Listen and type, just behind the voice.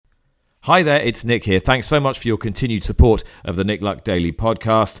Hi there, it's Nick here. Thanks so much for your continued support of the Nick Luck Daily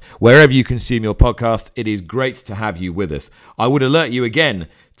podcast. Wherever you consume your podcast, it is great to have you with us. I would alert you again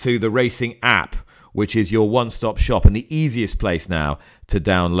to the racing app, which is your one-stop shop and the easiest place now to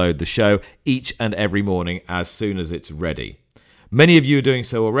download the show each and every morning as soon as it's ready. Many of you are doing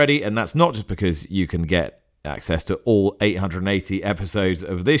so already, and that's not just because you can get access to all 880 episodes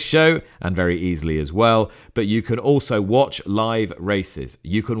of this show, and very easily as well, but you can also watch live races.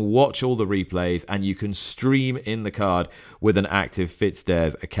 You can watch all the replays, and you can stream in the card with an active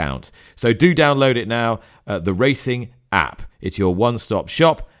FitzDares account. So do download it now, the racing app. It's your one-stop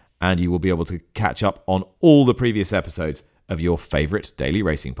shop, and you will be able to catch up on all the previous episodes of your favourite daily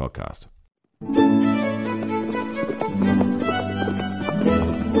racing podcast.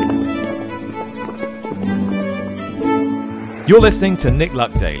 You're listening to Nick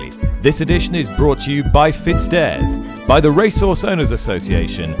Luck Daily. This edition is brought to you by FitzDares, by the Racehorse Owners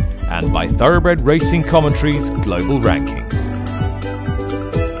Association, and by Thoroughbred Racing Commentary's Global Rankings.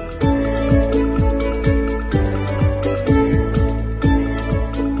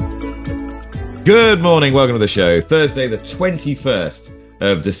 Good morning, welcome to the show. Thursday the 21st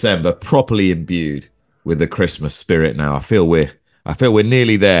of December, properly imbued with the Christmas spirit now. I feel we're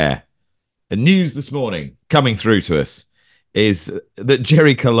nearly there. And news this morning coming through to us is that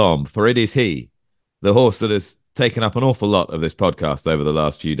Gerri O'Neill, for it is he, the horse that has taken up an awful lot of this podcast over the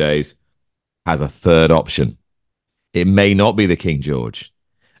last few days, has a third option. It may not be the King George.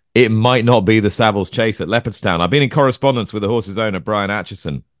 It might not be the Savills chase at Leopardstown. I've been in correspondence with the horse's owner, Brian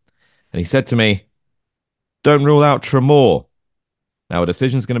Atchison, and he said to me, don't rule out Tramore. Now, a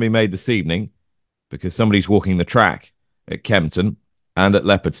decision's going to be made this evening because somebody's walking the track at Kempton and at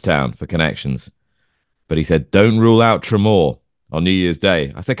Leopardstown for connections. But he said, don't rule out Tramore on New Year's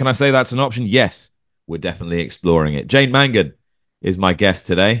Day. I said, can I say that's an option? Yes, we're definitely exploring it. Jane Mangan is my guest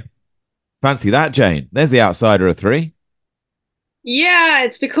today. Fancy that, Jane. There's the outsider of three. Yeah,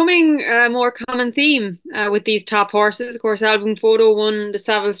 it's becoming a more common theme with these top horses. Of course, Album Photo won the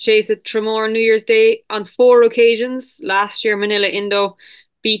Savills Chase at Tramore on New Year's Day on 4 occasions. Last year, Manila Indo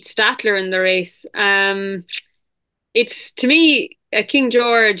beat Statler in the race. It's, to me, King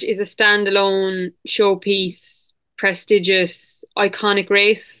George is a standalone showpiece, prestigious, iconic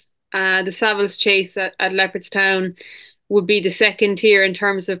race. The Savills Chase at Leopardstown would be the second tier in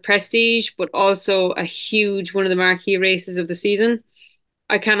terms of prestige, but also a huge one of the marquee races of the season.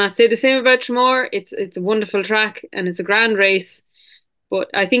 I cannot say the same about Tramore. It's a wonderful track and it's a grand race, but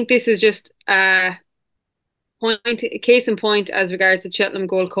I think this is just a case in point as regards the Cheltenham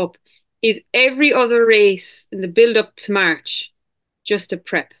Gold Cup. Is every other race in the build-up to March just a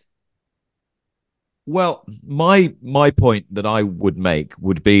prep? Well, my point that I would make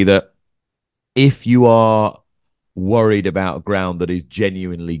would be that if you are worried about ground that is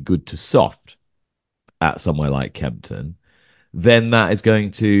genuinely good to soft at somewhere like Kempton, then that is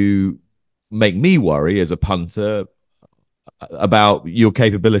going to make me worry as a punter about your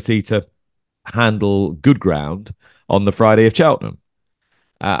capability to handle good ground on the Friday of Cheltenham.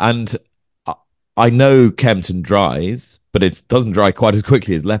 And I know Kempton dries, but it doesn't dry quite as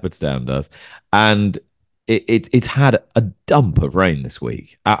quickly as Leopardstown does. And it's had a dump of rain this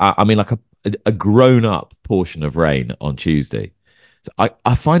week. I mean, like a grown-up portion of rain on Tuesday. So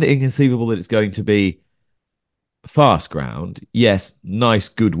I find it inconceivable that it's going to be fast ground. Yes, nice,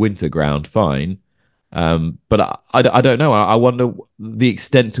 good winter ground, fine. But I don't know. I wonder the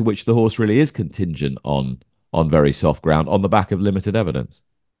extent to which the horse really is contingent on very soft ground on the back of limited evidence.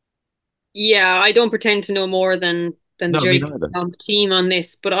 Yeah, I don't pretend to know more than the Gerri team on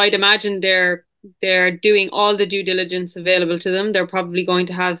this, but I'd imagine they're doing all the due diligence available to them. They're probably going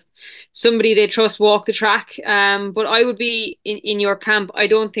to have somebody they trust walk the track. But I would be in your camp. I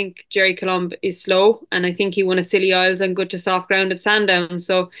don't think Ger O'Neill is slow, and I think he won a Silly Isles and good to soft ground at Sandown.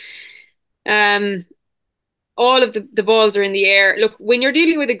 So all of the balls are in the air. Look, when you're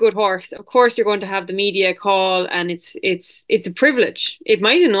dealing with a good horse, of course you're going to have the media call, and it's a privilege. It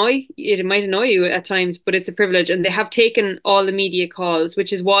might annoy you at times, but it's a privilege. And they have taken all the media calls,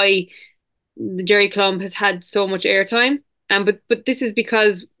 which is why Ger O'Neill has had so much airtime. But this is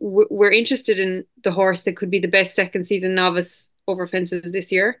because we're interested in the horse that could be the best second season novice over fences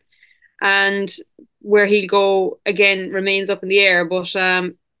this year, and where he'll go again remains up in the air. But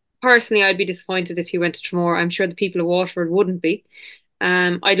personally, I'd be disappointed if he went to Tramore. I'm sure the people of Waterford wouldn't be.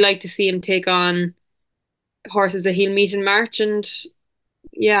 I'd like to see him take on horses that he'll meet in March. And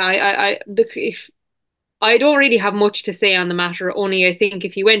yeah, I don't really have much to say on the matter. Only I think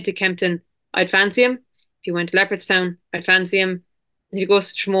if he went to Kempton, I'd fancy him. If he went to Leopardstown, I'd fancy him. If he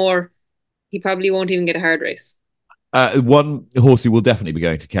goes to Tramore, he probably won't even get a hard race. One horse who will definitely be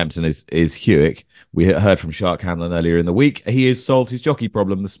going to Kempton is Hewick. We heard from Shark Hanlon earlier in the week. He has solved his jockey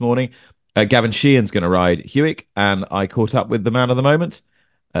problem this morning. Gavin Sheehan's going to ride Hewick, and I caught up with the man of the moment,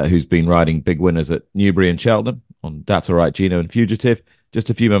 who's been riding big winners at Newbury and Cheltenham on That's All Right, Gino and Fugitive, just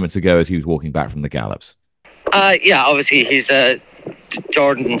a few moments ago as he was walking back from the gallops. Yeah, obviously he's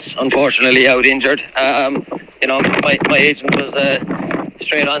Jordan's unfortunately out injured. My agent was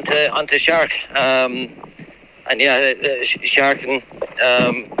straight onto Shark. And yeah, Shark and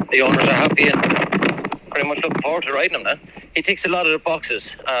the owners are happy and pretty much looking forward to riding him now. He ticks a lot of the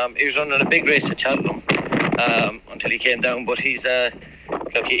boxes. He was running a big race at Cheltenham until he came down, but he's a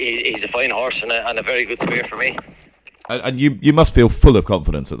fine horse and a very good spear for me. And you must feel full of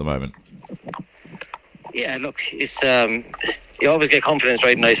confidence at the moment. Yeah, look, it's you always get confidence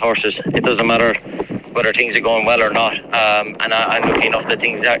riding nice horses. It doesn't matter whether things are going well or not. And I'm lucky enough that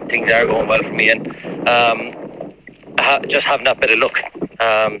things are going well for me. And just having that bit of luck.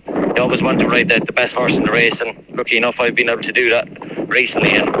 You always want to ride the best horse in the race, and lucky enough I've been able to do that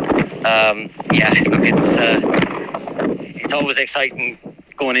recently. And yeah, look, it's always exciting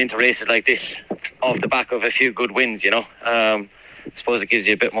going into races like this off the back of a few good wins. I suppose it gives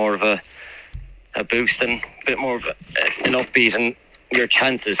you a bit more of a boost and a bit more of an upbeat in your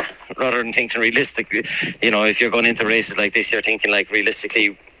chances, rather than thinking realistically. If you're going into races like this, you're thinking like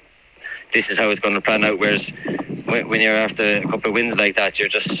realistically, this is how it's going to plan out. Whereas when you're after a couple of wins like that, you're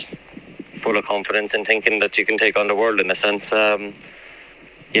just full of confidence and thinking that you can take on the world in a sense. And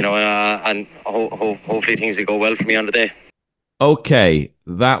hopefully things will go well for me on the day. Okay,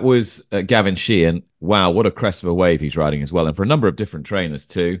 that was Gavin Sheehan. Wow, what a crest of a wave he's riding as well, and for a number of different trainers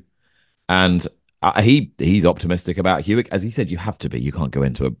too. And he's optimistic about Hewick. As he said, you have to be. You can't go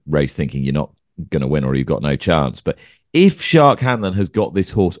into a race thinking you're not going to win or you've got no chance. But if Shark Hanlon has got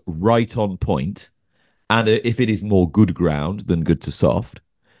this horse right on point, and if it is more good ground than good to soft,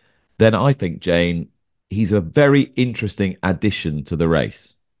 then I think, Jane, he's a very interesting addition to the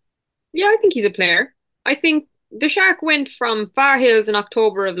race. Yeah, I think he's a player. I think the Shark went from Far Hills in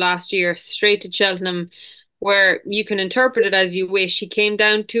October of last year straight to Cheltenham, where you can interpret it as you wish. He came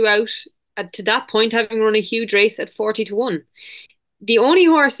down 2 out to that point, having run a huge race at 40-1. The only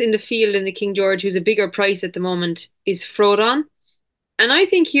horse in the field in the King George who's a bigger price at the moment is Frodon. And I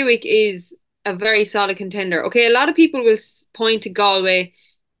think Hewick is a very solid contender. Okay, a lot of people will point to Galway,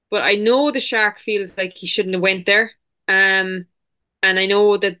 but I know the Shark feels like he shouldn't have went there. And I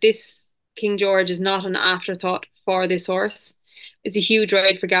know that this King George is not an afterthought for this horse. It's a huge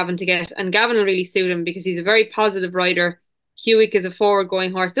ride for Gavin to get, and Gavin will really suit him because he's a very positive rider. Hewick is a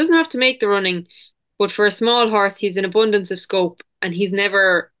forward-going horse. Doesn't have to make the running, but for a small horse, he's an abundance of scope, and he's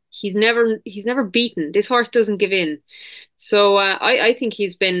never beaten. This horse doesn't give in. So I think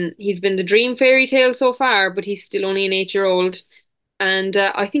he's been the dream fairy tale so far, but he's still only an 8-year-old, and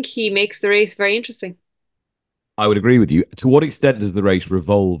I think he makes the race very interesting. I would agree with you. To what extent does the race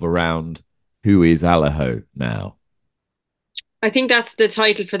revolve around who is Allaho now? I think that's the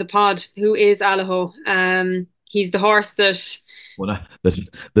title for the pod. Who is Allaho? He's the horse that. Well, no,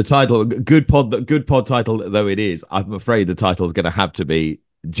 the title, good pod title though it is. I'm afraid the title is going to have to be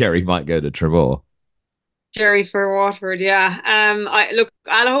Gerri might go to Tramore. Gerri for Waterford, yeah. Look,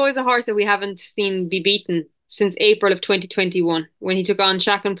 Allaho is a horse that we haven't seen be beaten since April of 2021 when he took on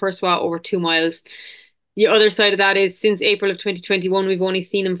Chacun Persois over 2 miles. The other side of that is since April of 2021, we've only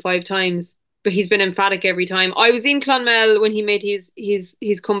seen him 5 times. But he's been emphatic every time. I was in Clonmel when he made his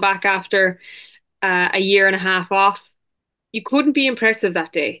comeback after a year and a half off. You couldn't be impressive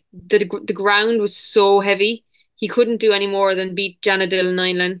that day. The ground was so heavy. He couldn't do any more than beat Janadil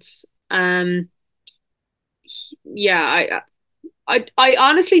 9 lengths. Yeah, I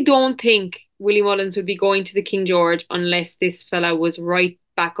honestly don't think Willie Mullins would be going to the King George unless this fella was right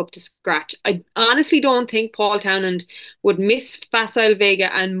back up to scratch. I honestly don't think Paul Townend would miss Facile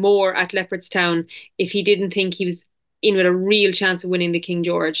Vega and more at Leopardstown if he didn't think he was in with a real chance of winning the King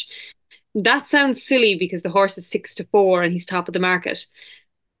George. That sounds silly because the horse is 6-4 and he's top of the market.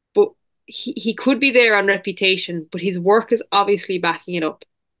 But he could be there on reputation, but his work is obviously backing it up.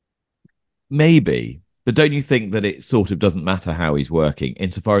 Maybe. But don't you think that it sort of doesn't matter how he's working,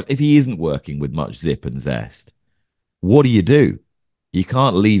 insofar as if he isn't working with much zip and zest, what do? You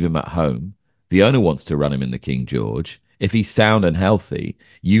can't leave him at home. The owner wants to run him in the King George. If he's sound and healthy,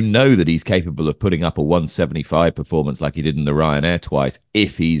 you know that he's capable of putting up a 175 performance like he did in the Ryanair twice,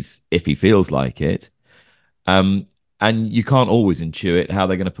 if he feels like it. And you can't always intuit how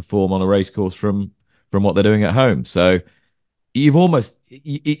they're going to perform on a racecourse from what they're doing at home. So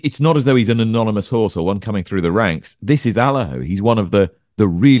it's not as though he's an anonymous horse or one coming through the ranks. This is Allaho. He's one of the the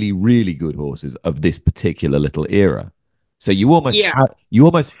really, really good horses of this particular little era. So you almost Yeah.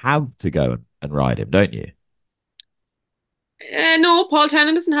 have to go and ride him, don't you? No, Paul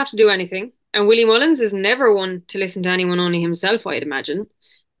Tannen doesn't have to do anything. And Willie Mullins is never one to listen to anyone, only himself, I'd imagine.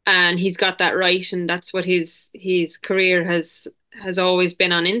 And he's got that right, and that's what his career has always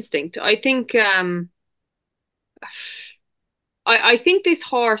been on instinct. I think I think this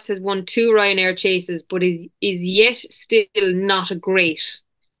horse has won 2 Ryanair chases, but is yet still not a great.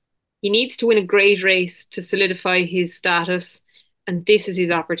 He needs to win a great race to solidify his status, and this is his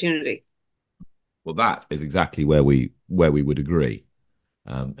opportunity. Well, that is exactly where we would agree,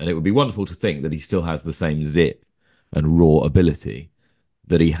 and it would be wonderful to think that he still has the same zip and raw ability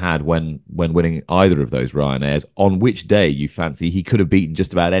that he had when winning either of those Ryanairs. On which day you fancy he could have beaten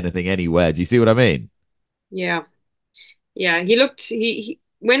just about anything anywhere? Do you see what I mean? Yeah, yeah. He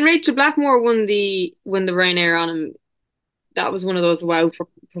when Rachel Blackmore won the Ryanair on him, that was one of those wow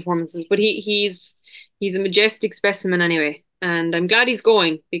performances. But he's a majestic specimen anyway, and I'm glad he's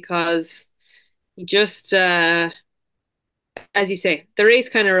going because he just as you say, the race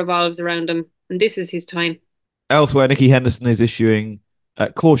kind of revolves around him, and this is his time. Elsewhere, Nicky Henderson is issuing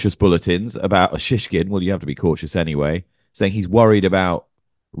cautious bulletins about a Shishkin. Well, you have to be cautious anyway, saying he's worried about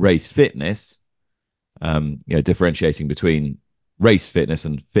race fitness. Differentiating between race fitness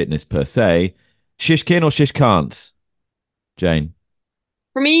and fitness per se. Shishkin or Shish can't, Jane?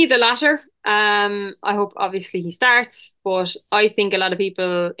 For me, the latter. I hope obviously he starts, but I think a lot of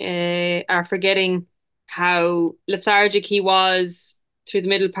people are forgetting how lethargic he was through the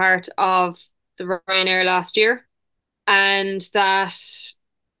middle part of the Ryanair last year, and that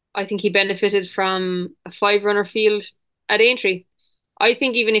I think he benefited from a 5 runner field at Aintree. I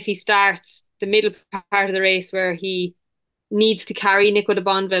think even if he starts the middle part of the race where he needs to carry Nico de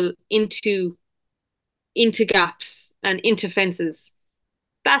Bonville into gaps and into fences,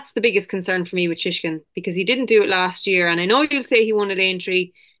 that's the biggest concern for me with Shishkin because he didn't do it last year. And I know you'll say he won at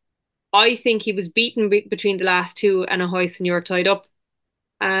Aintree. I think he was beaten between the last two and a high senior tied up.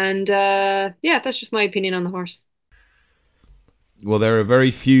 And yeah, that's just my opinion on the horse. Well, there are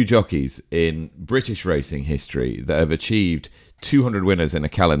very few jockeys in British racing history that have achieved 200 winners in a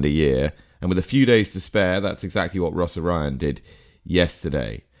calendar year. And with a few days to spare, that's exactly what Rossa Ryan did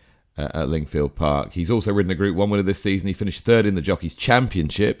yesterday at Lingfield Park. He's also ridden a Group 1 winner this season. He finished third in the Jockeys'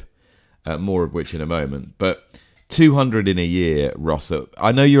 Championship, more of which in a moment. But 200 in a year, Rossa.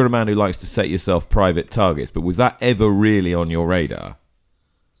 I know you're a man who likes to set yourself private targets, but was that ever really on your radar?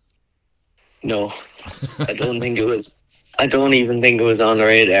 No, I don't think it was. I don't even think it was on the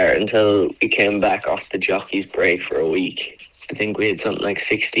radar until we came back off the Jockeys' break for a week. I think we had something like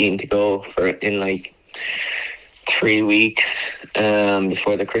 16 to go in like 3 weeks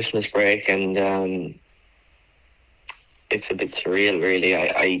before the Christmas break, and it's a bit surreal,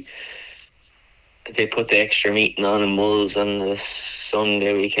 really. They put the extra meeting on in Mulls on the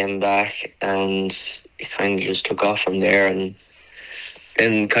Sunday we came back, and it kind of just took off from there. And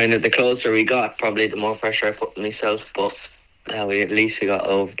then, kind of the closer we got, probably the more pressure I put on myself. But at least we got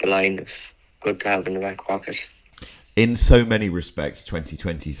over the line. It's good to have in the back pocket. In so many respects,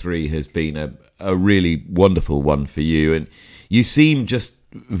 2023 has been a really wonderful one for you, and you seem just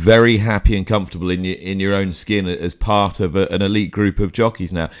very happy and comfortable in your own skin as part of an elite group of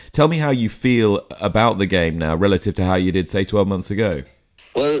jockeys now. Tell me how you feel about the game now relative to how you did, say, 12 months ago.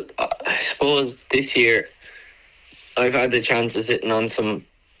 Well, I suppose this year I've had the chance of sitting on some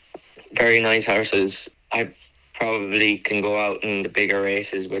very nice horses. I probably can go out in the bigger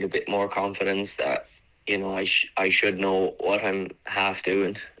races with a bit more confidence that, you know, I should know what I'm half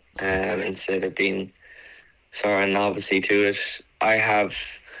doing, instead of being sort of novice to it. I have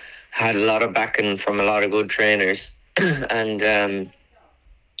had a lot of backing from a lot of good trainers, and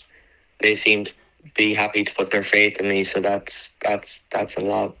they seem to be happy to put their faith in me. So that's a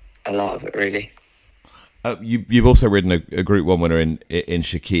lot of it, really. You've also ridden a Group 1 winner in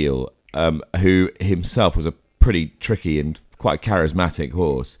Shaquille, who himself was a pretty tricky and quite charismatic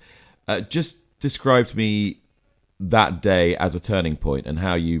horse. Just describe to me that day as a turning point and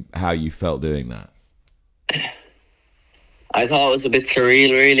how you felt doing that. I thought it was a bit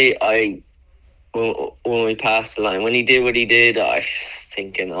surreal, really. When we passed the line, when he did what he did, I was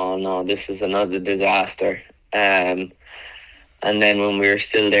thinking, oh no, this is another disaster. And then when we were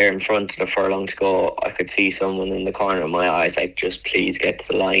still there in front of the furlong to go, I could see someone in the corner of my eyes, like, just please get to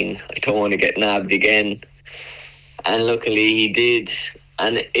the line. I don't want to get nabbed again. And luckily he did.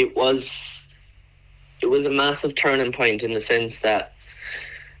 And it was a massive turning point in the sense that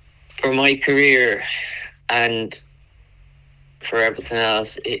for my career and for everything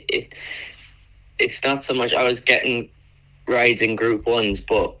else, it's not so much I was getting rides in Group 1s,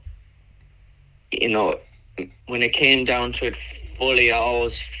 but, you know, when it came down to it fully, I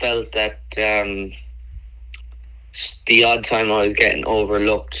always felt that the odd time I was getting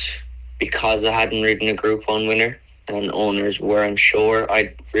overlooked because I hadn't ridden a Group 1 winner and owners weren't sure.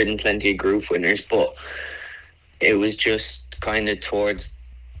 I'd ridden plenty of group winners, but it was just kind of towards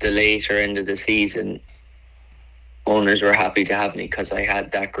the later end of the season, owners were happy to have me because I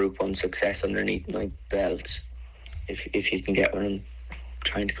had that Group 1 success underneath my belt, if you can get where I'm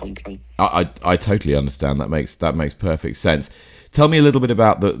trying to come from. I totally understand. That makes perfect sense. Tell me a little bit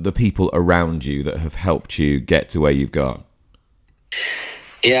about the people around you that have helped you get to where you've gone.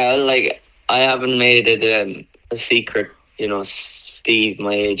 Yeah, like, I haven't made it a secret. You know, Steve,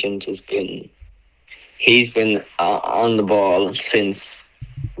 my agent, he's been on the ball since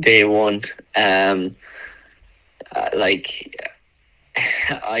day one. Like,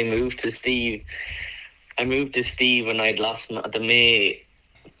 I moved to Steve when I'd lost the May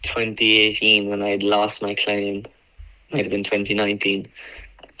 2018, when I'd lost my claim. Might have been 2019.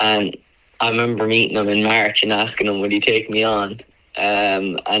 And I remember meeting him in March and asking him, would he take me on?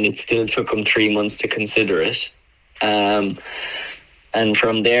 And it still took him 3 months to consider it. And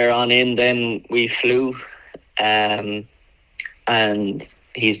from there on in, then we flew. And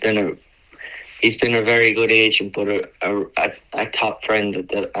he's been a very good agent, but a top friend at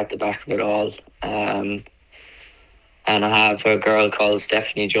the back of it all. And I have a girl called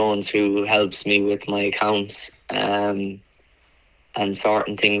Stephanie Jones who helps me with my accounts and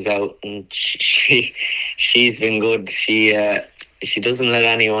sorting things out. And she's been good. She doesn't let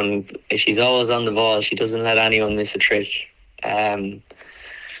anyone. She's always on the ball. She doesn't let anyone miss a trick. Then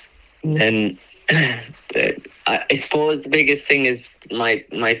I suppose the biggest thing is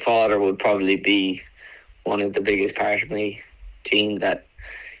my father would probably be one of the biggest part of my team, that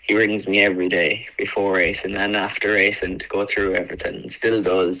he rings me every day before racing and after racing to go through everything, and still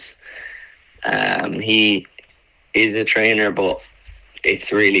does. He is a trainer, but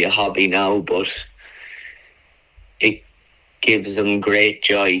it's really a hobby now, but it gives him great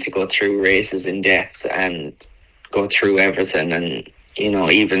joy to go through races in depth and go through everything. And, you know,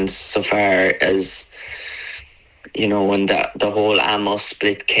 even so far as, you know, when the whole ammo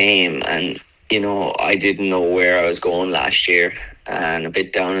split came, and, you know, I didn't know where I was going last year and a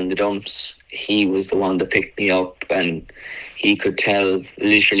bit down in the dumps, he was the one that picked me up, and he could tell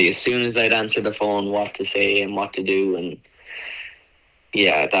literally as soon as I'd answer the phone what to say and what to do. And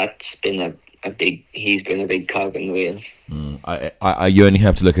yeah, that's been he's been a big cog in the wheel. You only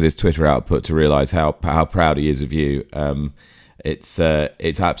have to look at his Twitter output to realise how proud he is of you. It's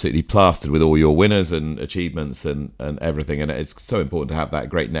absolutely plastered with all your winners and achievements and everything, and it's so important to have that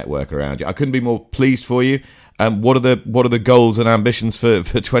great network around you. I couldn't be more pleased for you. What are the goals and ambitions for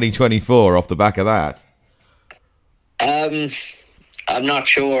 2024 off the back of that? I'm not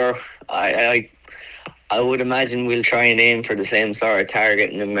sure. I would imagine we'll try and aim for the same sort of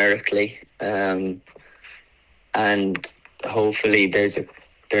target numerically, and hopefully there's a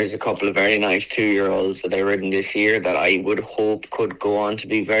couple of very nice 2-year-olds that I've ridden this year that I would hope could go on to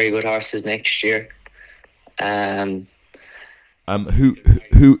be very good horses next year. Who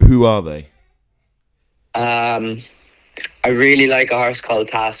are they? I really like a horse called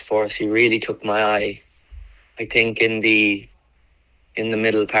Task Force. He really took my eye. I think in the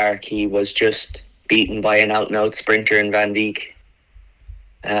middle park he was just beaten by an out-and-out sprinter in Van Dijk.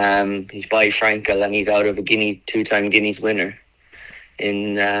 He's by Frankel, and he's out of a two-time Guineas winner.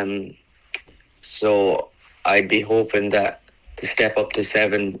 So I'd be hoping that the step up to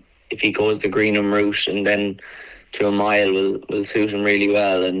 7, if he goes the Greenham route and then to a mile, will suit him really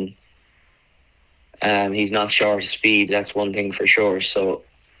well. And he's not short of speed, that's one thing for sure. So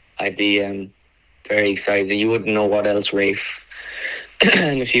I'd be very excited. You wouldn't know what else Rafe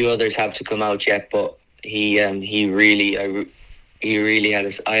and a few others have to come out yet, but I really had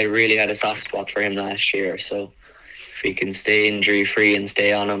a soft spot for him last year. So if he can stay injury free and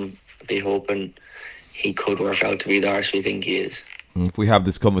stay on him, I'd be hoping he could work out to be the horse we think he is. If we have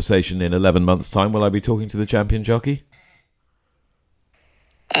this conversation in 11 months' time, will I be talking to the champion jockey?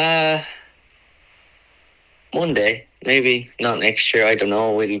 One day, maybe not next year. I don't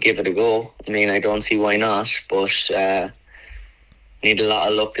know. We'll give it a go. I mean, I don't see why not, but need a lot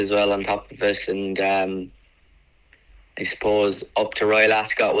of luck as well on top of it. And I suppose up to Royal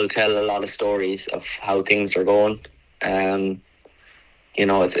Ascot will tell a lot of stories of how things are going. You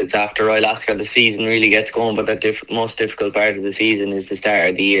know, it's after Royal Ascot the season really gets going, but the most difficult part of the season is the start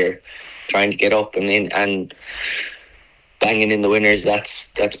of the year, trying to get up and in and banging in the winners. That's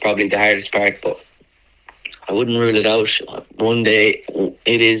probably the hardest part, but I wouldn't rule it out. One day,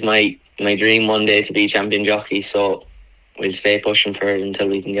 it is my dream one day to be champion jockey, so we'll stay pushing for it until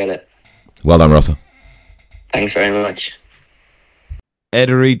we can get it. Well done, Rossa. Thanks very much.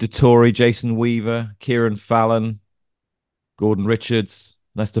 Edery, Dettori, Jason Weaver, Kieran Fallon, Gordon Richards,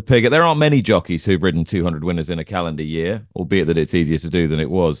 Lester Piggott. There aren't many jockeys who've ridden 200 winners in a calendar year, albeit that it's easier to do than it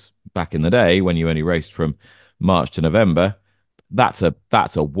was back in the day when you only raced from March to November. That's a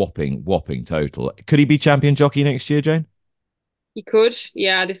whopping total. Could he be champion jockey next year, Jane? He could.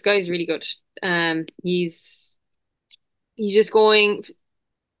 Yeah, this guy's really good. He's just going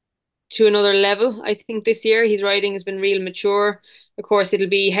to another level. I think this year his riding has been real mature. Of course, it'll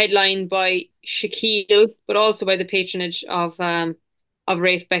be headlined by Shaquille, but also by the patronage of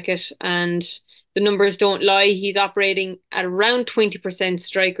Rafe Beckett. And the numbers don't lie. He's operating at around 20%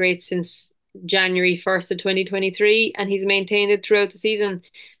 strike rate since January 1st of 2023, and he's maintained it throughout the season.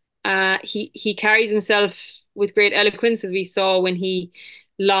 He carries himself with great eloquence, as we saw when he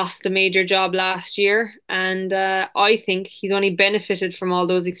lost a major job last year. And I think he's only benefited from all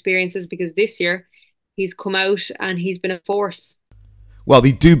those experiences because this year he's come out and he's been a force. Well,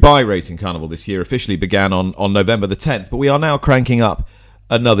 the Dubai Racing Carnival this year officially began on November the 10th, but we are now cranking up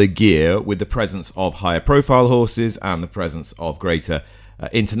another gear with the presence of higher profile horses and the presence of greater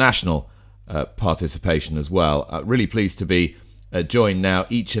international participation as well. Really pleased to be joined now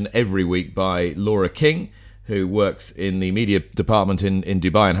each and every week by Laura King, who works in the media department in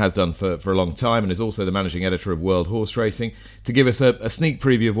Dubai and has done for a long time, and is also the managing editor of World Horse Racing, to give us a sneak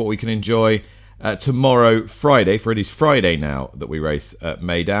preview of what we can enjoy tomorrow, Friday, for it is Friday now that we race at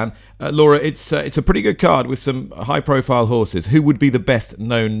Meydan. Laura, it's a pretty good card with some high-profile horses. Who would be the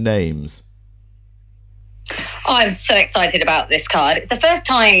best-known names? Oh, I'm so excited about this card. It's the first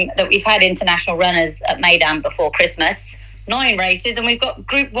time that we've had international runners at Meydan before Christmas. 9 races, and we've got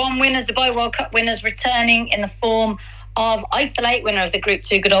Group 1 winners, Dubai World Cup winners returning in the form of Isolate, winner of the Group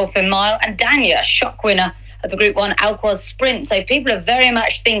 2 Godolphin Mile, and Dania, shock winner of the Group 1 Alquoz Sprint. So people are very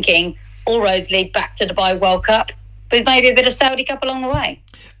much thinking all roads lead back to Dubai World Cup, with maybe a bit of Saudi Cup along the way.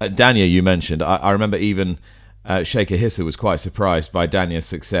 Dania, you mentioned. I remember even Sheikha Hissa was quite surprised by Dania's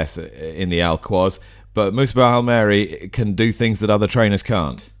success in the Alquoz, but Mustafa Al-Meri can do things that other trainers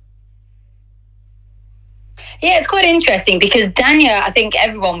can't. Yeah, it's quite interesting because Dania, I think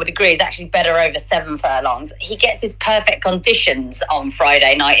everyone would agree, is actually better over 7 furlongs. He gets his perfect conditions on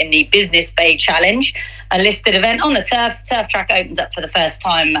Friday night in the Business Bay Challenge, a listed event on the turf. Turf track opens up for the first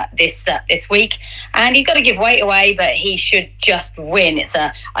time this week, and he's got to give weight away, but he should just win. It's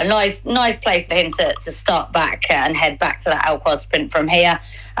a nice place for him to start back and head back to that Alquoz Sprint from here.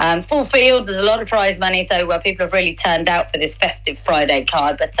 Full field, there's a lot of prize money, so people have really turned out for this festive Friday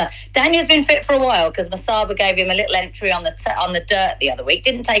card. But Daniel's been fit for a while because Masaba gave him a little entry on the dirt the other week.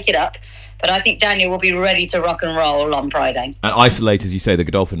 Didn't take it up, but I think Daniel will be ready to rock and roll on Friday. And Isolate, as you say, the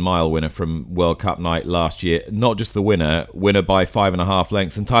Godolphin Mile winner from World Cup night last year. Not just the winner by 5.5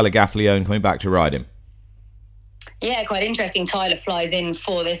 lengths, and Tyler Gaffleone coming back to ride him. Yeah, quite interesting. Tyler flies in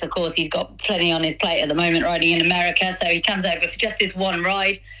for this. Of course, he's got plenty on his plate at the moment riding in America, so he comes over for just this one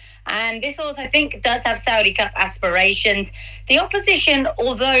ride. And this horse, I think, does have Saudi Cup aspirations. The opposition,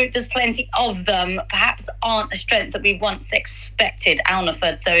 although there's plenty of them, perhaps aren't a strength that we once expected.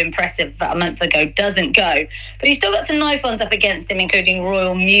 Alnaford, so impressive a month ago, doesn't go. But he's still got some nice ones up against him, including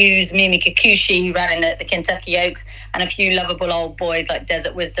Royal Muse, Mimi Kikuchi, who ran in the Kentucky Oaks, and a few lovable old boys like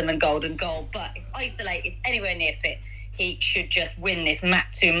Desert Wisdom and Golden Gold. But if Isolate is anywhere near fit, he should just win this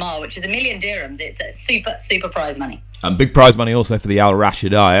Mat2 Mile, which is $1 million dirhams. It's a super prize money. And big prize money also for the Al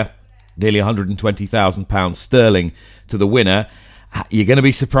Rashidiyah, nearly £120,000 sterling to the winner. You're going to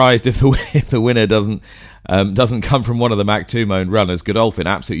be surprised if the winner doesn't come from one of the Mat2 owned runners. Godolphin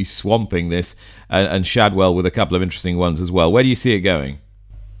absolutely swamping this, and Shadwell with a couple of interesting ones as well. Where do you see it going?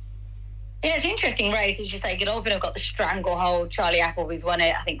 Yeah, it's an interesting race. As you say, Godolphin have got the stranglehold. Charlie Appleby's won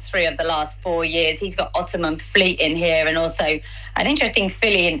it, I think, 3 of the last 4 years. He's got Ottoman Fleet in here, and also an interesting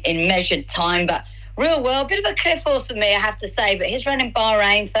filly in measured time. But Real World, bit of a cliff horse for me, I have to say. But his run in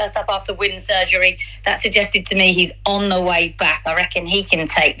Bahrain, first up after wind surgery, that suggested to me he's on the way back. I reckon he can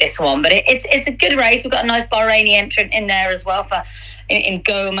take this one. But it's a good race. We've got a nice Bahraini entrant in there as well in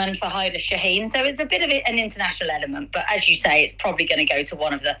Goman for Hyder Shaheen. So it's a bit of an international element. But as you say, it's probably going to go to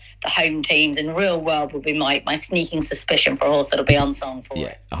one of the home teams. And Real World will be my sneaking suspicion for a horse that'll be on song for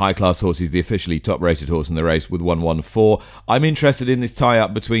it. A high-class horse. He's the officially top-rated horse in the race with 114. I'm interested in this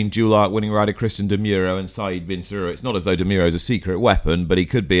tie-up between Dual Arc winning rider Christian Demuro and Saeed Bin Surur. It's not as though Demuro is a secret weapon, but he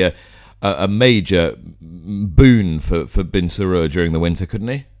could be a major boon for Bin Surur during the winter, couldn't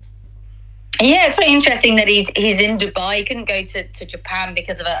he? Yeah, it's very interesting that he's in Dubai. He couldn't go to Japan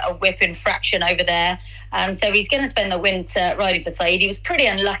because of a whip infraction over there. So he's going to spend the winter riding for Saeed. He was pretty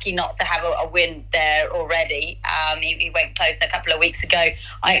unlucky not to have a win there already. He went close a couple of weeks ago.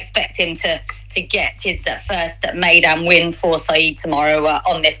 I expect him to get his first maiden win for Saeed tomorrow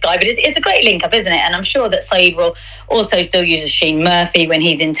on this guy. But it's a great link-up, isn't it? And I'm sure that Saeed will also still use Sheen Murphy when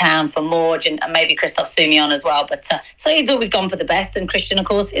he's in town for Morge and maybe Christoph Soumillon as well. But Saeed's always gone for the best, and Christian, of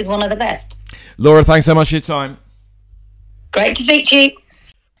course, is one of the best. Laura, thanks so much for your time. Great to speak to you.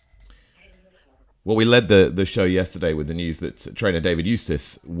 Well, we led the show yesterday with the news that trainer David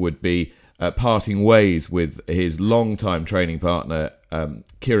Eustace would be parting ways with his longtime training partner,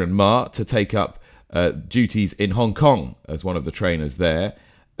 Kieran Ma, to take up duties in Hong Kong as one of the trainers there.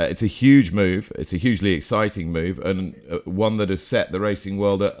 It's a huge move. It's a hugely exciting move, and one that has set the racing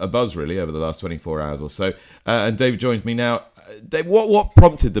world a buzz, really, over the last 24 hours or so. And David joins me now. Dave, what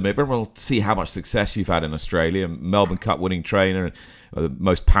prompted the move? Everyone will see how much success you've had in Australia. Melbourne Cup winning trainer, and the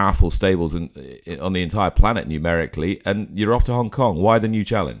most powerful stables on the entire planet numerically, and you're off to Hong Kong. Why the new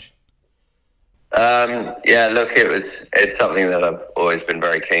challenge? Yeah, look, it's something that I've always been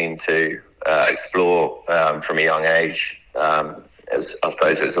very keen to explore from a young age. I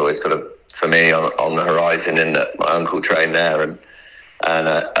suppose it's always sort of, for me, on the horizon, in that my uncle trained there, and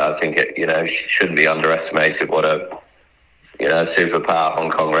I think it shouldn't be underestimated what a superpower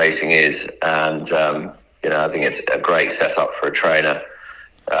Hong Kong racing is, and I think it's a great setup for a trainer.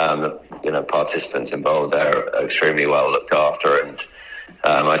 Participants involved there are extremely well looked after, and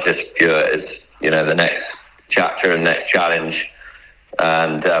I just view it as the next chapter and next challenge,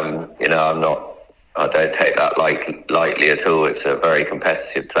 and I don't take that lightly at all. It's a very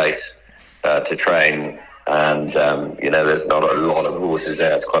competitive place to train, and there's not a lot of horses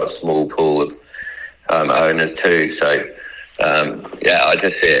there. It's quite a small pool of owners too, so. I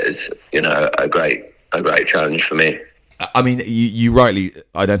just see it as a great challenge for me. I mean, you rightly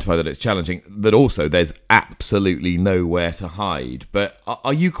identify that it's challenging. That also there's absolutely nowhere to hide. But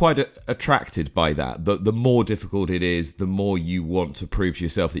are you quite attracted by that? The more difficult it is, the more you want to prove to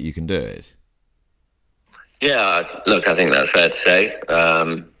yourself that you can do it. Yeah, look, I think that's fair to say.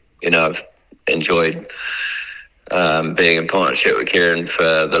 I've enjoyed being in partnership with Kieran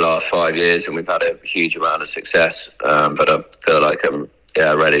for the last 5 years, and we've had a huge amount of success. But I feel like I'm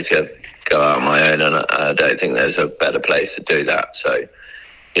ready to go out on my own, and I don't think there's a better place to do that. So,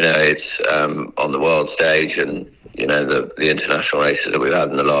 it's on the world stage, and the international races that we've had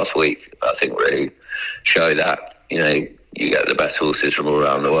in the last week, I think really show that you get the best horses from all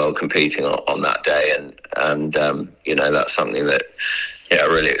around the world competing on that day, and that's something that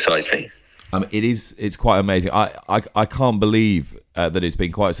really excites me. It's quite amazing. I can't believe that it's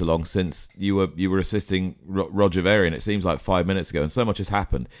been quite so long since you were assisting Roger Varian. It seems like 5 minutes ago, and so much has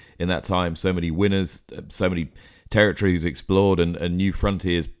happened in that time. So many winners, so many territories explored, and new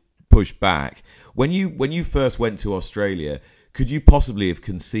frontiers pushed back. When you first went to Australia, could you possibly have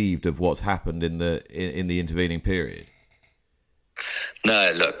conceived of what's happened in the intervening period?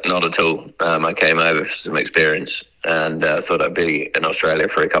 No, look, not at all. I came over for some experience, and thought I'd be in Australia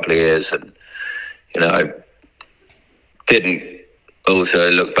for a couple of years, and I didn't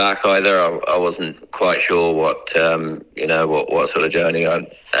also look back either. I wasn't quite sure what sort of journey I'd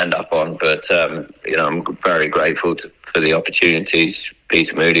end up on, but I'm very grateful for the opportunities.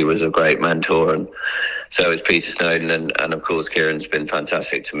 Peter Moody was a great mentor, and so is Peter Snowden, and of course Kieran's been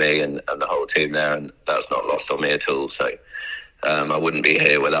fantastic to me and the whole team there, and that's not lost on me at all. So I wouldn't be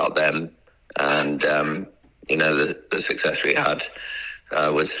here without them, and the success we had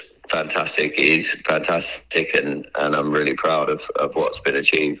was fantastic. He's fantastic, and I'm really proud of what's been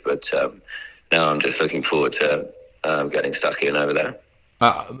achieved. But now I'm just looking forward to getting stuck in over there.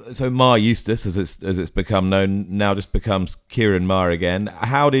 So Ma Eustace, as it's become known, now just becomes Kieran Ma again.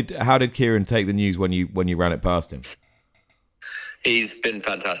 How did Kieran take the news when you ran it past him? He's been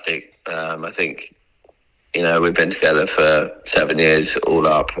fantastic. I think we've been together for 7 years all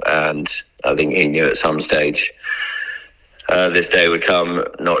up, and I think he knew at some stage this day would come.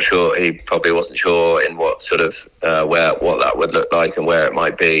 Not sure, he probably wasn't sure in what sort of what that would look like and where it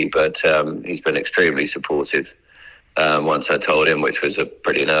might be, but he's been extremely supportive. Once I told him, which was a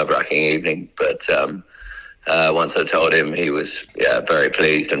pretty nerve-wracking evening, but once I told him, he was very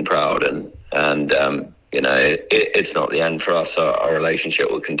pleased and proud, and it's not the end for us. Our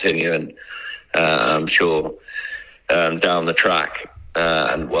relationship will continue, and I'm sure down the track,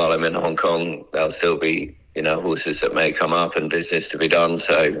 and while I'm in Hong Kong, there'll still be horses that may come up and business to be done.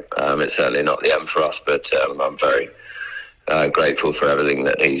 So it's certainly not the end for us, but I'm very grateful for everything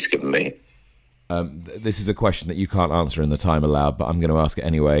that he's given me. This is a question that you can't answer in the time allowed, but I'm going to ask it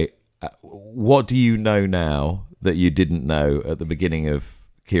anyway. What do you know now that you didn't know at the beginning of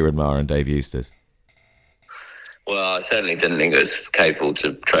Ciaran Maher and Dave Eustace? Well, I certainly didn't think it was capable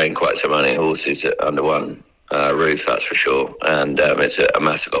to train quite so many horses under one roof, that's for sure. And it's a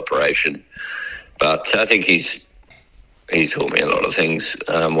massive operation. But I think he's taught me a lot of things.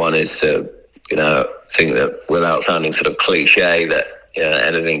 One is to, think that without sounding sort of cliche, that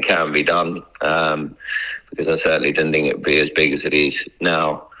anything can be done. Because I certainly didn't think it would be as big as it is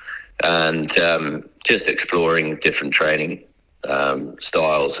now. And just exploring different training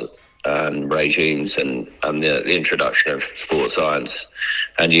styles and regimes and the introduction of sports science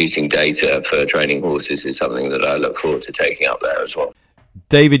and using data for training horses is something that I look forward to taking up there as well.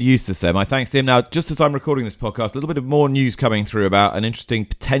 David Eustace there, my thanks to him. Now, just as I'm recording this podcast, a little bit of more news coming through about an interesting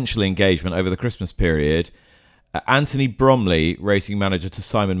potential engagement over the Christmas period. Anthony Bromley, racing manager to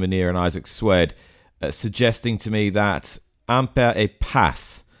Simon Monier and Isaac Swed, suggesting to me that Ampere et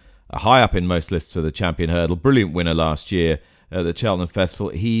Pass, high up in most lists for the Champion Hurdle, brilliant winner last year at the Cheltenham Festival,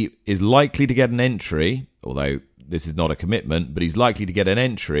 he is likely to get an entry, although this is not a commitment, but he's likely to get an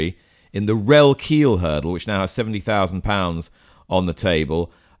entry in the Rel Keel Hurdle, which now has £70,000 on the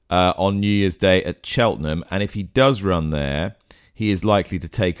table on New Year's Day at Cheltenham. And if he does run there, he is likely to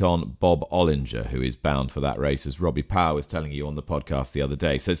take on Bob Ollinger, who is bound for that race, as Robbie Power was telling you on the podcast the other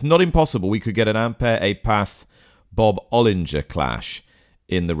day. So it's not impossible we could get an Ampere et Pass Bob Ollinger clash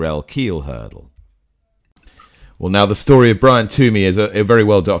in the Rel Keel Hurdle. Well, now the story of Brian Toomey is a very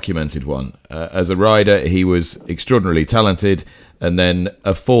well documented one. As a rider, he was extraordinarily talented, and then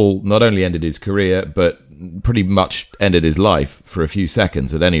a fall not only ended his career, but pretty much ended his life for a few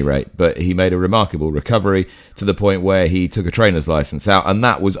seconds at any rate. But he made a remarkable recovery to the point where he took a trainer's license out, and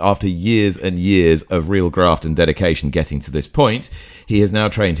that was after years and years of real graft and dedication getting to this point. He has now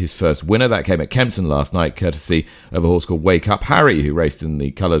trained his first winner. That came at Kempton last night, courtesy of a horse called Wake Up Harry, who raced in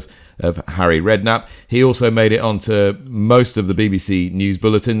the colours of Harry Redknapp. He also made it onto most of the BBC news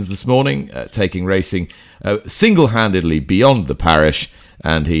bulletins this morning, taking racing single-handedly beyond the parish,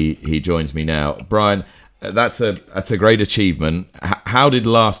 and he joins me now. Brian, that's a great achievement. How did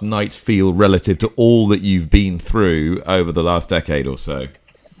last night feel relative to all that you've been through over the last decade or so?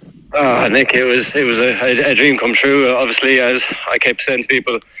 Nick, it was a dream come true. Obviously, as I kept saying to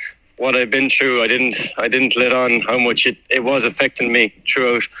people, what I've been through, I didn't let on how much it was affecting me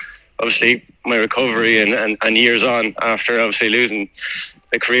throughout. Obviously, my recovery and years on after obviously losing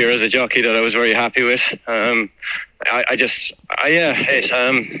a career as a jockey that I was very happy with.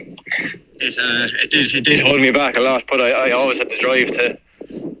 It did hold me back a lot, but I always had the drive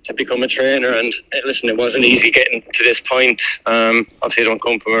to become a trainer. And listen, it wasn't easy getting to this point. Obviously, I don't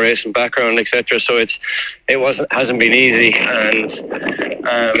come from a racing background, etc. So hasn't been easy. And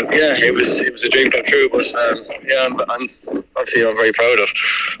it was a dream come true. But I'm very proud of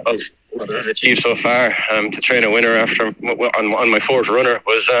what I've achieved so far. To train a winner after on my fourth runner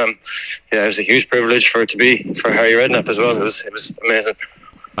was it was a huge privilege for Harry Redknapp as well. It was amazing.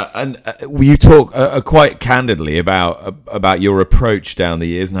 And you talk quite candidly about your approach down the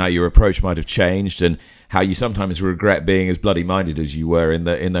years and how your approach might have changed and how you sometimes regret being as bloody-minded as you were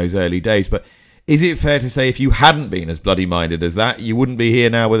in those early days. But is it fair to say if you hadn't been as bloody-minded as that, you wouldn't be here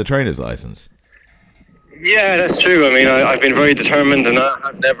now with a trainer's license? Yeah, that's true. I mean, I've been very determined, and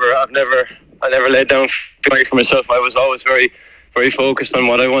I've never laid down fight for myself. I was always very, very focused on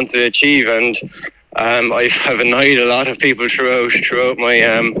what I wanted to achieve, and I've annoyed a lot of people throughout my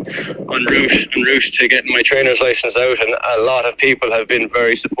en route to getting my trainer's license out, and a lot of people have been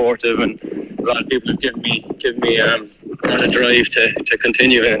very supportive, and a lot of people have given me a drive to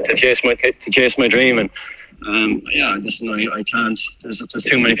continue and to chase my dream. And listen, I can't. There's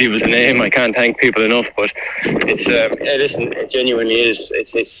too many people to name. I can't thank people enough. But listen, it genuinely is.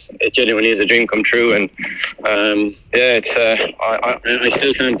 It genuinely is a dream come true. And I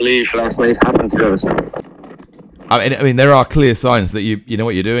still can't believe last night happened, to be honest. I mean, there are clear signs that you know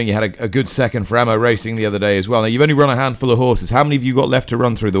what you're doing. You had a good second for Ammo Racing the other day as well. Now you've only run a handful of horses. How many have you got left to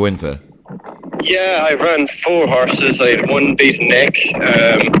run through the winter? Yeah, I've run 4 horses. I had 1 beaten neck.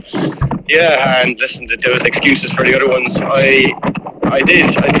 And listen, there was excuses for the other ones. The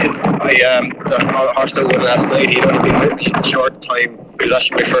horse that won last night, he'd only been with me a short time. He was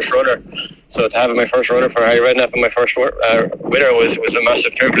actually my first runner. So to have my first runner for Harry Redknapp and my first winner was a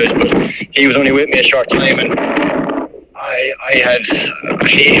massive privilege. But he was only with me a short time, and the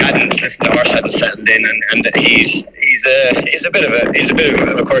horse hadn't settled in, and he's a bit of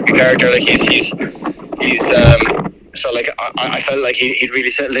a quirky character. Like so like I felt like he'd really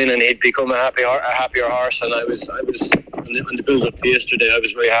settled in and he'd become a happier horse, and I was on the build up to yesterday. I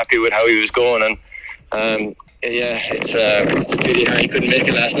was very happy with how he was going, and Yeah, it's a pity Harry couldn't make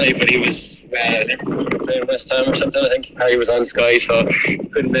it last night, but he was playing West Ham or something. I think Harry was on Sky, so he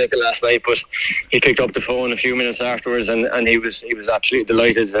couldn't make it last night. But he picked up the phone a few minutes afterwards, and he was absolutely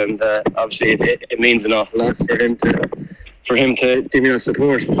delighted. And obviously, it means an awful lot for him to give me that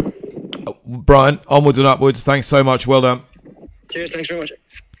support. Brian, onwards and upwards. Thanks so much. Well done. Cheers. Thanks very much.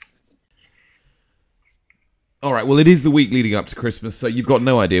 All right, well, it is the week leading up to Christmas, so you've got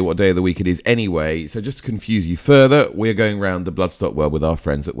no idea what day of the week it is anyway. So just to confuse you further, we're going round the Bloodstock world with our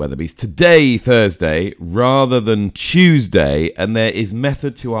friends at Weatherbys. Today, Thursday, rather than Tuesday, and there is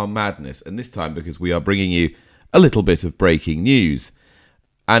method to our madness, and this time because we are bringing you a little bit of breaking news.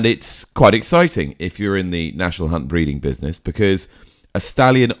 And it's quite exciting if you're in the National Hunt breeding business, because a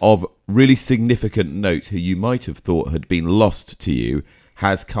stallion of really significant note who you might have thought had been lost to you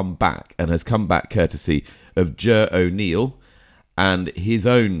has come back, and has come back courtesy of Ger O'Neill and his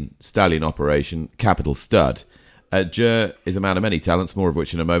own stallion operation, Capital Stud. Ger is a man of many talents, more of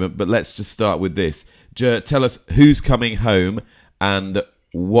which in a moment, but let's just start with this. Ger, tell us who's coming home and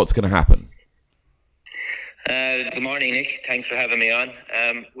what's going to happen. Good morning, Nick. Thanks for having me on.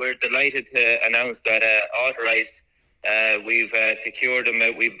 We're delighted to announce that Authorised, we've secured him.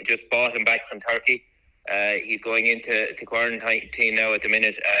 We've just bought him back from Turkey. He's going into quarantine now at the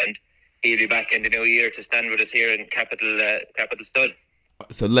minute, and he'll be back in the new year to stand with us here in Capital Stud.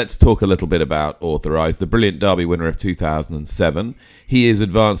 So let's talk a little bit about Authorised, the brilliant Derby winner of 2007. He is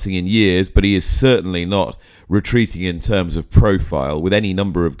advancing in years, but he is certainly not retreating in terms of profile, with any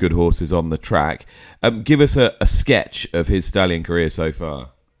number of good horses on the track. Give us a sketch of his stallion career so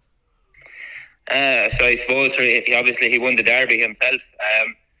far. So I suppose he won the Derby himself.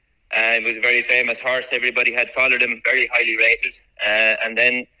 It was a very famous horse. Everybody had followed him, very highly rated, and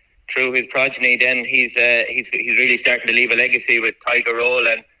then through his progeny, then he's really starting to leave a legacy with Tiger Roll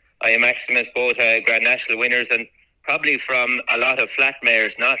and I Am Maximus, both Grand National winners, and probably from a lot of flat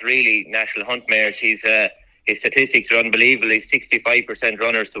mares, not really National Hunt mares. His statistics are unbelievable. He's 65%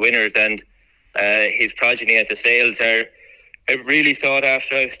 runners to winners, and his progeny at the sales are really sought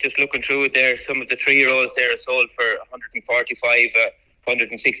after. I was just looking through it there. Some of the 3-year-olds there are sold for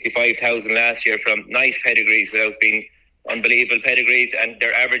 165,000 last year from nice pedigrees without being unbelievable pedigrees, and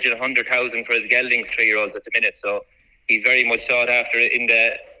they're averaging 100,000 for his geldings 3-year-olds at the minute. So he's very much sought after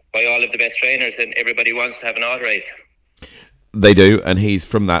by all of the best trainers, and everybody wants to have an Authorised. They do, and he's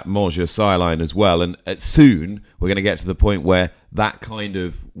from that Manger sire line as well. And soon we're going to get to the point where that kind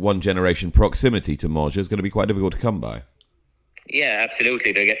of one generation proximity to Manger is going to be quite difficult to come by. Yeah,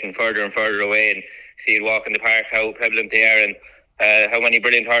 absolutely. They're getting further and further away, and see it walk in the park how prevalent they are, and how many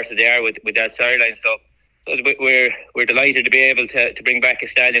brilliant horses they are with that sire line. So we're delighted to be able to bring back a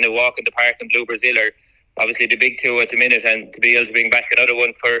stallion to walk in the park, and Blue Brazil are obviously the big two at the minute, and to be able to bring back another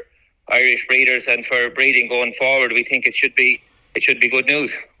one for Irish breeders and for breeding going forward, we think it should be good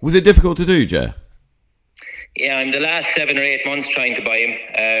news. Was it difficult to do, Ger? Yeah, in the last 7 or 8 months trying to buy him.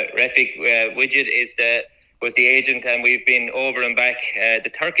 Refik Widget was the agent, and we've been over and back.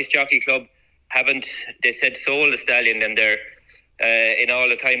 The Turkish Jockey Club they said sold the stallion, and they're in all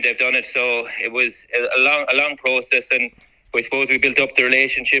the time they've done it. So it was a long process, and I suppose we built up the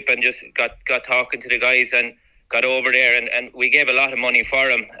relationship and just got talking to the guys and got over there, and we gave a lot of money for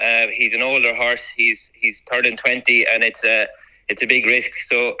him. He's an older horse. He's turning 20, and it's a big risk.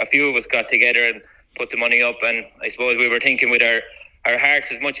 So a few of us got together and put the money up, and I suppose we were thinking with our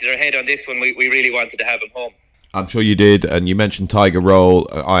hearts as much as our head on this one. We really wanted to have him home. I'm sure you did, and you mentioned Tiger Roll,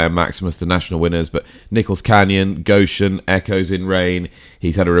 I Am Maximus, the national winners, but Nichols Canyon, Goshen, Echoes in Rain.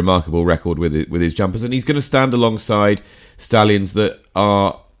 He's had a remarkable record with his jumpers, and he's going to stand alongside stallions that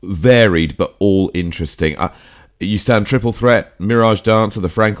are varied but all interesting. You stand triple threat, Mirage Dancer, the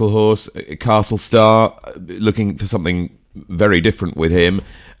Frankel horse, Castle Star, looking for something very different with him.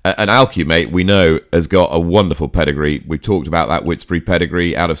 And Alcumate, we know, has got a wonderful pedigree. We've talked about that Whitsbury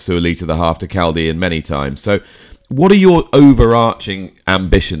pedigree out of Suolita, the half to Chaldean many times. So what are your overarching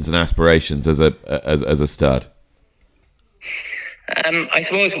ambitions and aspirations as a stud? I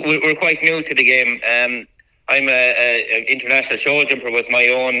suppose we're quite new to the game. I'm an international show jumper with my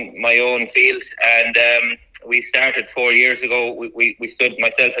own field, and we started 4 years ago. We stood,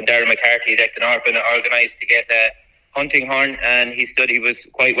 myself and Darren McCarthy, Declan Orpin, organised to get hunting horn, and he was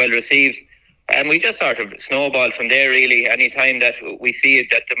quite well received, and we just sort of snowballed from there really. Any time that we see it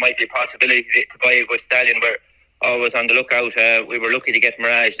that there might be a possibility to buy a good stallion, we're always on the lookout. We were lucky to get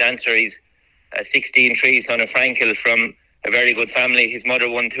Mirage Dancer. He's a 16-3 son of Frankel from a very good family. His mother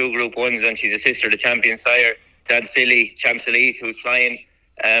won 2 Group 1s, and she's a sister to champion sire Dan Silly, Champs Elite, who's flying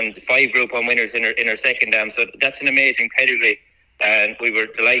 5 Group 1 winners in her second dam. So that's an amazing pedigree. and we were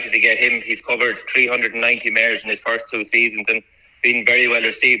delighted to get him. He's covered 390 mares in his first 2 seasons and been very well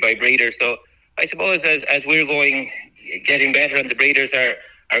received by breeders. So I suppose as we're getting better and the breeders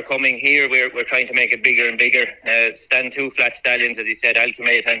are coming here, we're trying to make it bigger and bigger. Stand 2 flat stallions, as he said,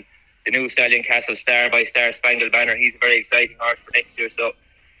 Alchemate, and the new stallion Castle Star by Star Spangled Banner. He's a very exciting horse for next year. So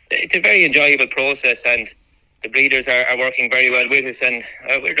it's a very enjoyable process, and the breeders are working very well with us, and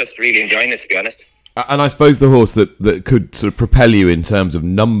we're just really enjoying it, to be honest. And I suppose the horse that could sort of propel you in terms of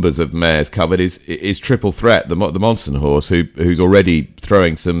numbers of mares covered is Triple Threat, the Monson horse, who's already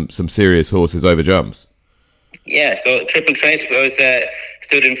throwing some serious horses over jumps. Yeah, so Triple Threat was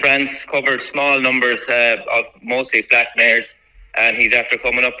stood in France, covered small numbers of mostly flat mares, and he's after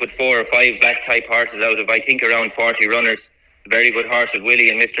coming up with 4 or 5 black type horses out of, I think, around 40 runners. Very good horse with Willie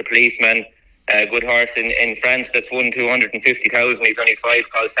and Mr. Policeman. Good horse in France that's won 250,000. He's only 5,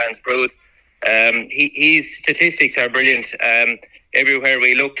 called Sans Brood. His statistics are brilliant. Everywhere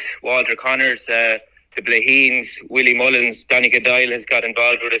we looked, Walter Connors, the Blaheens, Willie Mullins, Donegal Doyle has got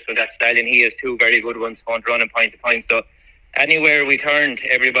involved with us with that stallion. He has 2 very good ones going to run and point to point. So anywhere we turned,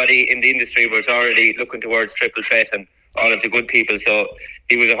 everybody in the industry was already looking towards Triple Threat and all of the good people. So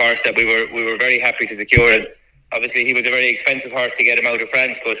he was a horse that we were very happy to secure. And obviously he was a very expensive horse to get him out of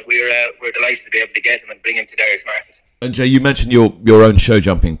France, but we're delighted to be able to get him and bring him to Darius Market. And Jay, you mentioned your own show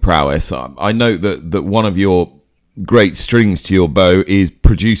jumping prowess. I know that one of your great strings to your bow is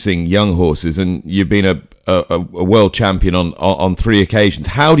producing young horses, and you've been a world champion on 3 occasions.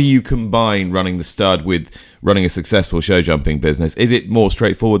 How do you combine running the stud with running a successful show jumping business? Is it more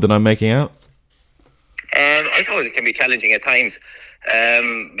straightforward than I'm making out? I suppose it can be challenging at times.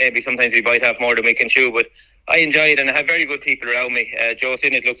 Maybe sometimes we bite off more than we can chew, but I enjoy it, and I have very good people around me. Joe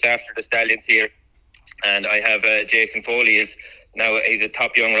Sinnott looks after the stallions here, and I have Jason Foley he's a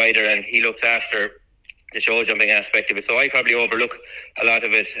top young rider, and he looks after the show jumping aspect of it. So I probably overlook a lot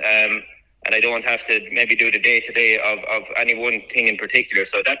of it, and I don't have to maybe do the day-to-day of any one thing in particular.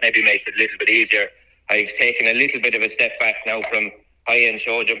 So that maybe makes it a little bit easier. I've taken a little bit of a step back now from high-end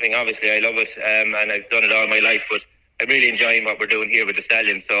show jumping. Obviously, I love it, and I've done it all my life, but I'm really enjoying what we're doing here with the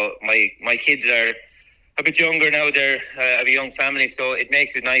stallions. So my kids are a bit younger now. They're have a young family, so it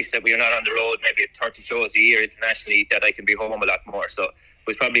makes it nice that we are not on the road maybe at 30 shows a year internationally, that I can be home a lot more. So it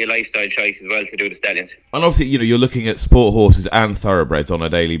was probably a lifestyle choice as well to do the stallions. And obviously, you're looking at sport horses and thoroughbreds on a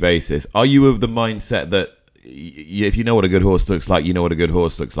daily basis. Are you of the mindset that if you know what a good horse looks like, you know what a good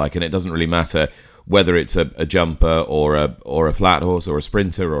horse looks like, and it doesn't really matter whether it's a jumper or a flat horse or a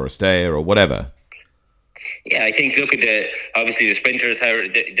sprinter or a stayer or whatever? Yeah, I think look at obviously the sprinters,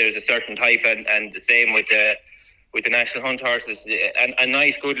 there's a certain type, and the same with the national hunt horses. A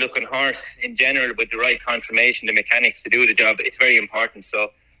nice, good-looking horse in general with the right conformation, the mechanics to do the job, it's very important.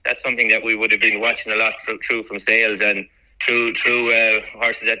 So that's something that we would have been watching a lot through from sales and through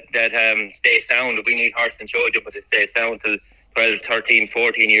horses that stay sound. We need horses and show jumper to stay sound till 12, 13,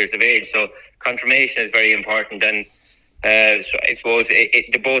 14 years of age. So conformation is very important, and so I suppose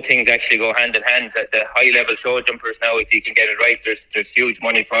the both things actually go hand in hand. The high-level show jumpers now, if you can get it right, there's huge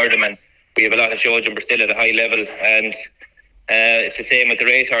money for them, and we have a lot of show jumpers still at a high level. And it's the same with the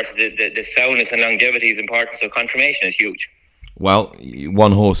race horses. The soundness and longevity is important, so conformation is huge. Well,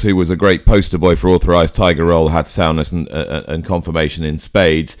 one horse who was a great poster boy for Authorised, Tiger Roll, had soundness and conformation in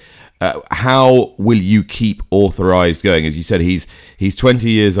spades. How will you keep Authorised going? As you said, he's 20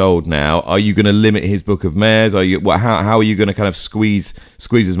 years old now. Are you going to limit his book of mares? How are you going to kind of squeeze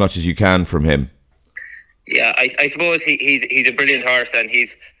as much as you can from him? Yeah, I suppose he's a brilliant horse, and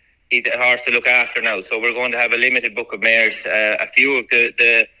he's a horse to look after now. So we're going to have a limited book of mares. A few of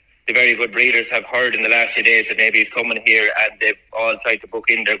the very good breeders have heard in the last few days that maybe he's coming here, and they've all tried to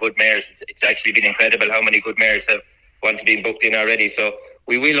book in their good mares. It's actually been incredible how many good mares have want to be booked in already. So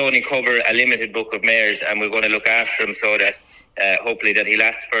we will only cover a limited book of mares, and we're going to look after him so that hopefully that he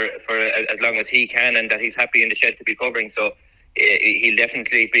lasts for as long as he can, and that he's happy in the shed to be covering. So he'll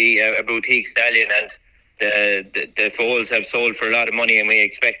definitely be a boutique stallion, and the foals have sold for a lot of money, and we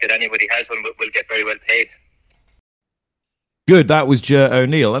expect that anybody has one will get very well paid. Good. That was Ger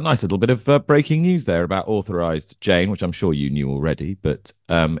O'Neill. A nice little bit of breaking news there about Authorised, Jane, which I'm sure you knew already, but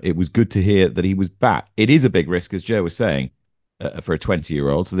it was good to hear that he was back. It is a big risk, as Ger was saying, for a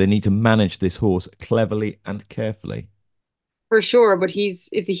 20-year-old, so they need to manage this horse cleverly and carefully. For sure, but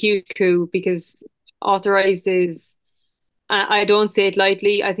it's a huge coup, because Authorised is, I don't say it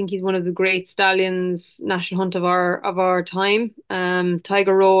lightly, I think he's one of the great stallions, national hunt of our time.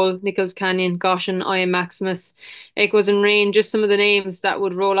 Tiger Roll, Nichols Canyon, Goshen, I Am Maximus, Echoes and Rain, just some of the names that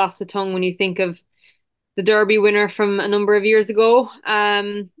would roll off the tongue when you think of the Derby winner from a number of years ago.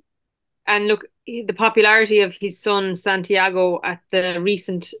 And And look, the popularity of his son Santiago at the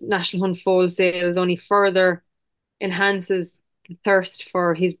recent National Hunt foal sales only further enhances the thirst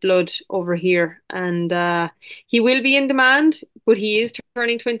for his blood over here. And he will be in demand, but he is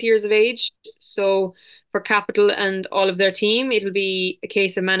turning 20 years of age. So for Capital and all of their team, it'll be a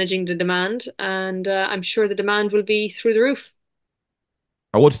case of managing the demand. And I'm sure the demand will be through the roof.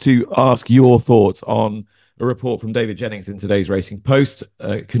 I wanted to ask your thoughts on a report from David Jennings in today's Racing Post,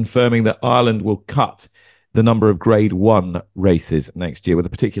 confirming that Ireland will cut the number of Grade 1 races next year with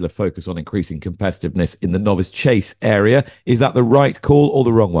a particular focus on increasing competitiveness in the novice chase area. Is that the right call or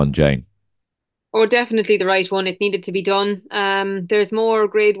the wrong one, Jane? Oh, definitely the right one. It needed to be done. There's more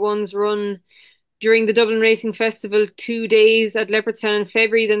Grade 1s run during the Dublin Racing Festival 2 days at Leopardstown in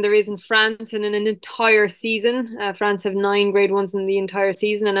February than there is in France in an entire season. France have 9 Grade 1s in the entire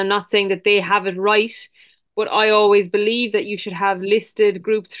season, and I'm not saying that they have it right, but I always believe that you should have listed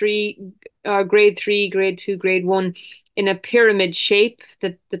Group 3, Grade 3, Grade 2, Grade 1 in a pyramid shape,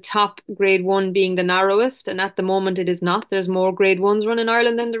 the top Grade 1 being the narrowest, and at the moment it is not. There's more Grade 1s run in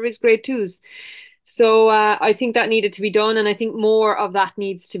Ireland than there is Grade 2s. So I think that needed to be done, and I think more of that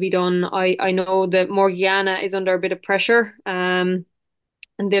needs to be done. I know that Morgiana is under a bit of pressure, and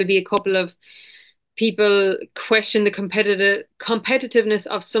there'll be a couple of people question the competitiveness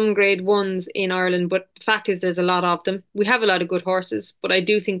of some Grade 1s in Ireland, but the fact is there's a lot of them. We have a lot of good horses, but I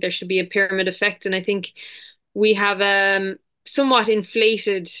do think there should be a pyramid effect, and I think we have somewhat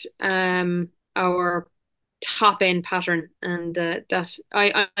inflated our top end pattern, and that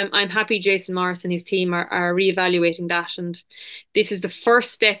I'm happy Jason Morris and his team are reevaluating that, and this is the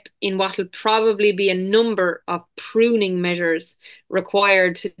first step in what will probably be a number of pruning measures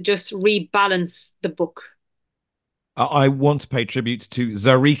required to just rebalance the book. I want to pay tribute to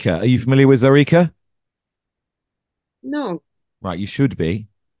Zarika. Are you familiar with Zarika? No. Right, you should be.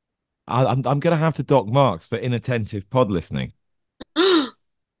 I'm going to have to dock marks for inattentive pod listening.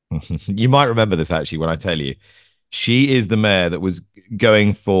 You might remember this actually when I tell you. She is the mare that was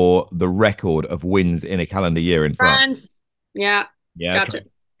going for the record of wins in a calendar year in France. Yeah. Gotcha.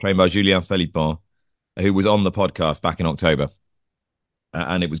 Trained by Julien Philippon, who was on the podcast back in October.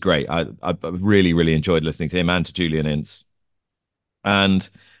 And it was great. I really, really enjoyed listening to him and to Julian Ince. And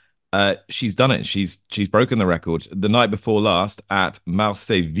she's done it. She's broken the record. The night before last at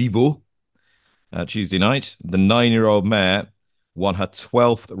Marseille Vivo, Tuesday night, the 9-year-old mare won her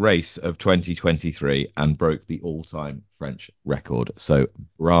 12th race of 2023 and broke the all-time French record. So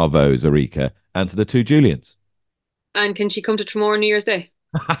bravo, Zarika, and to the two Julians. And can she come to Tramore on New Year's Day?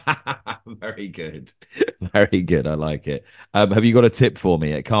 Very good. Very good. I like it. Have you got a tip for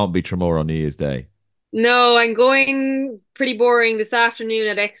me? It can't be Tramore on New Year's Day. No, I'm going pretty boring this afternoon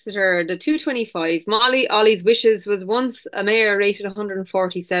at Exeter, the 225. Ollie's Wishes was once a mare rated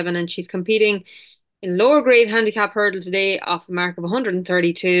 147, and she's competing in lower grade handicap hurdle today off a mark of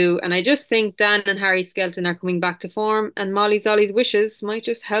 132. And I just think Dan and Harry Skelton are coming back to form, and Ollie's Wishes might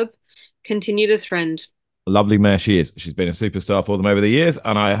just help continue the trend. Lovely mare she is. She's been a superstar for them over the years,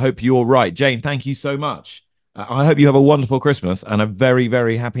 and I hope you're right. Jane, thank you so much. I hope you have a wonderful Christmas and a very,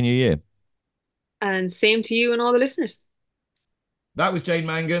 very happy New Year. And same to you and all the listeners. That was Jane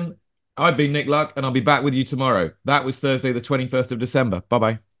Mangan. I've been Nick Luck, and I'll be back with you tomorrow. That was Thursday, the 21st of December.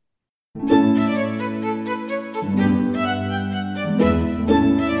 Bye-bye.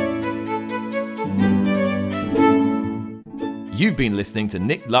 You've been listening to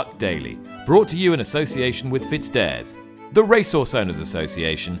Nick Luck Daily, brought to you in association with FitzDares, the Racehorse Owners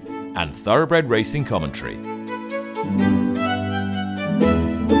Association, and Thoroughbred Racing Commentary.